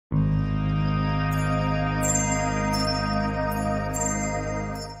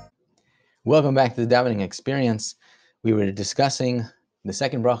Welcome back to the Davening Experience. We were discussing the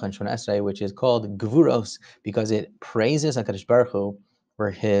second bracha in Shemona Esrei, which is called Gvuros, because it praises HaKadosh Baruch Hu for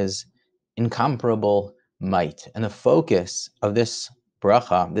his incomparable might. And the focus of this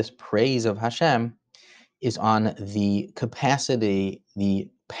bracha, this praise of Hashem, is on the capacity, the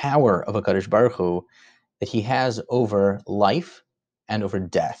power of HaKadosh Baruch Hu that he has over life and over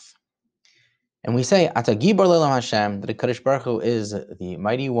death. And we say, Ata Gibor Le'olam Hashem, that the Kadosh Baruch Hu is the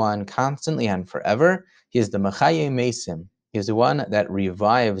mighty one constantly and forever. He is the Mechaye Mesim. He is the one that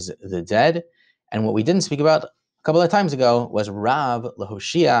revives the dead. And what we didn't speak about a couple of times ago was Rav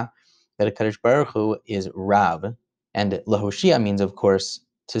Lahoshia, that the Kadosh Baruch Hu is Rav. And Lahoshia means, of course,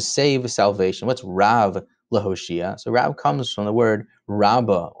 to save salvation. What's Rav Lahoshia? So Rav comes from the word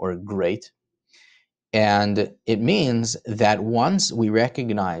Rabba, or great. And it means that once we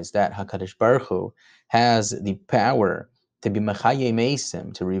recognize that HaKadosh Baruch Hu has the power to be Mechaye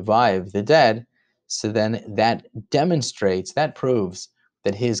Mesim, to revive the dead, so then that demonstrates, that proves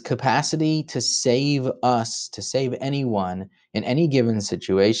that his capacity to save us, to save anyone in any given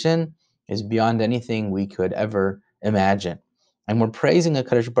situation, is beyond anything we could ever imagine. And we're praising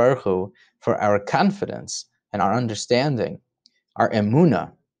HaKadosh Baruch Hu for our confidence and our understanding, our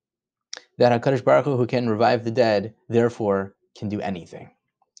emunah, that HaKadosh Baruch Hu, who can revive the dead, therefore can do anything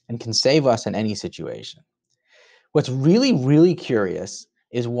and can save us in any situation. What's really, really curious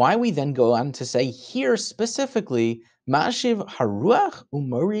is why we then go on to say here specifically, Mashiv Haruach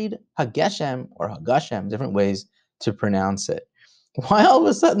Umorid Hageshem, or Hagashem, different ways to pronounce it. Why all of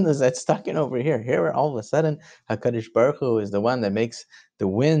a sudden is that stuck in over here? Here, all of a sudden, HaKadosh Baruch Hu is the one that makes the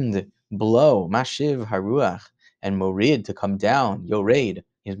wind blow, Mashiv Haruach, and Morid to come down, Yored,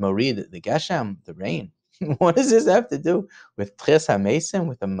 is Morid, the Geshem, the rain. What does this have to do with Tches HaMesim,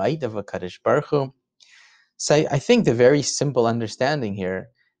 with the might of HaKadosh Baruch Hu? So I think the very simple understanding here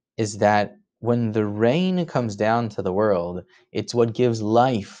is that when the rain comes down to the world, it's what gives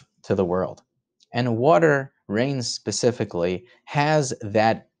life to the world. And water, rain specifically, has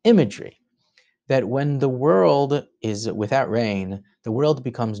that imagery that when the world is without rain, the world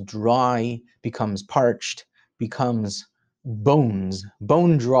becomes dry, becomes parched, becomes bones.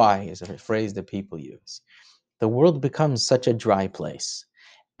 Bone dry is a phrase that people use. The world becomes such a dry place.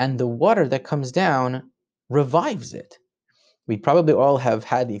 And the water that comes down revives it. We probably all have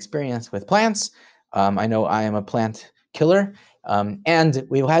had the experience with plants. I know I am a plant killer. And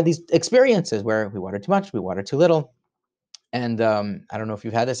we've had these experiences where we water too much, we water too little. And I don't know if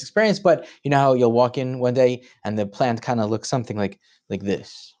you've had this experience, but you know how you'll walk in one day and the plant kind of looks something like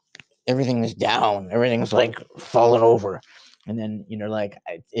this. Everything is down. Everything's like fallen over. And then you're like,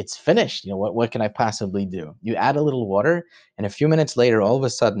 it's finished. What can I possibly do? You add a little water, and a few minutes later, all of a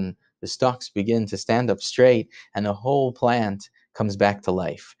sudden, the stalks begin to stand up straight, and the whole plant comes back to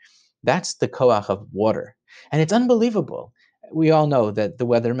life. That's the koach of water. And it's unbelievable. We all know that the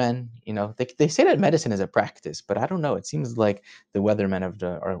weathermen, they say that medicine is a practice, but I don't know. It seems like the weathermen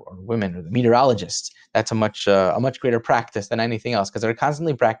or women, or the meteorologists, that's a much greater practice than anything else, because they're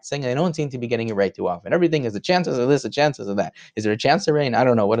constantly practicing and they don't seem to be getting it right too often. Everything is the chances of this, the chances of that. Is there a chance to rain? I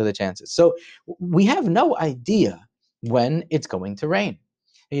don't know. What are the chances? So we have no idea when it's going to rain.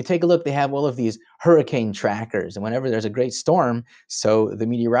 And you take a look, they have all of these hurricane trackers, and whenever there's a great storm, so the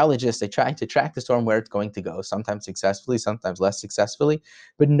meteorologists, they try to track the storm where it's going to go, sometimes successfully, sometimes less successfully,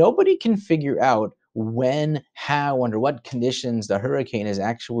 but nobody can figure out when, how, under what conditions the hurricane is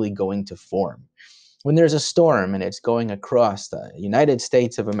actually going to form. When there's a storm and it's going across the United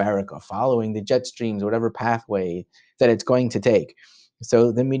States of America, following the jet streams, whatever pathway that it's going to take.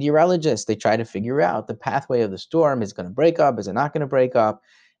 So the meteorologists, they try to figure out the pathway of the storm. Is it going to break up? Is it not going to break up?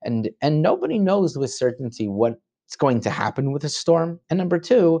 And nobody knows with certainty what's going to happen with the storm. And number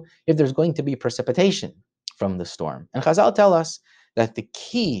two, if there's going to be precipitation from the storm. And Chazal tell us that the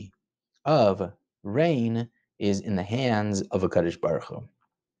key of rain is in the hands of HaKadosh Baruch Hu.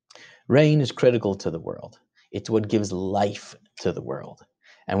 Rain is critical to the world. It's what gives life to the world.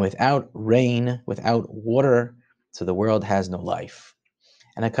 And without rain, without water, so the world has no life.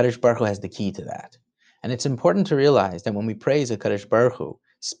 And HaKadosh Baruch Hu has the key to that. And it's important to realize that when we praise HaKadosh Baruch Hu,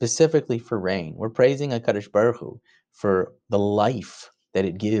 specifically for rain, we're praising HaKadosh Baruch Hu for the life that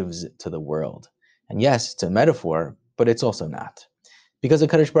it gives to the world. And yes, it's a metaphor, but it's also not. Because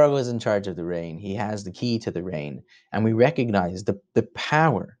HaKadosh Baruch Hu is in charge of the rain, he has the key to the rain, and we recognize the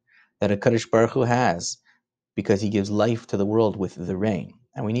power that HaKadosh Baruch Hu has because he gives life to the world with the rain.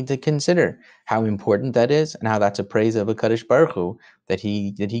 And we need to consider how important that is and how that's a praise of HaKadosh Baruch Hu that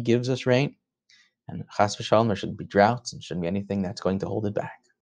he gives us rain. And chas v'shalom, there shouldn't be droughts and shouldn't be anything that's going to hold it back.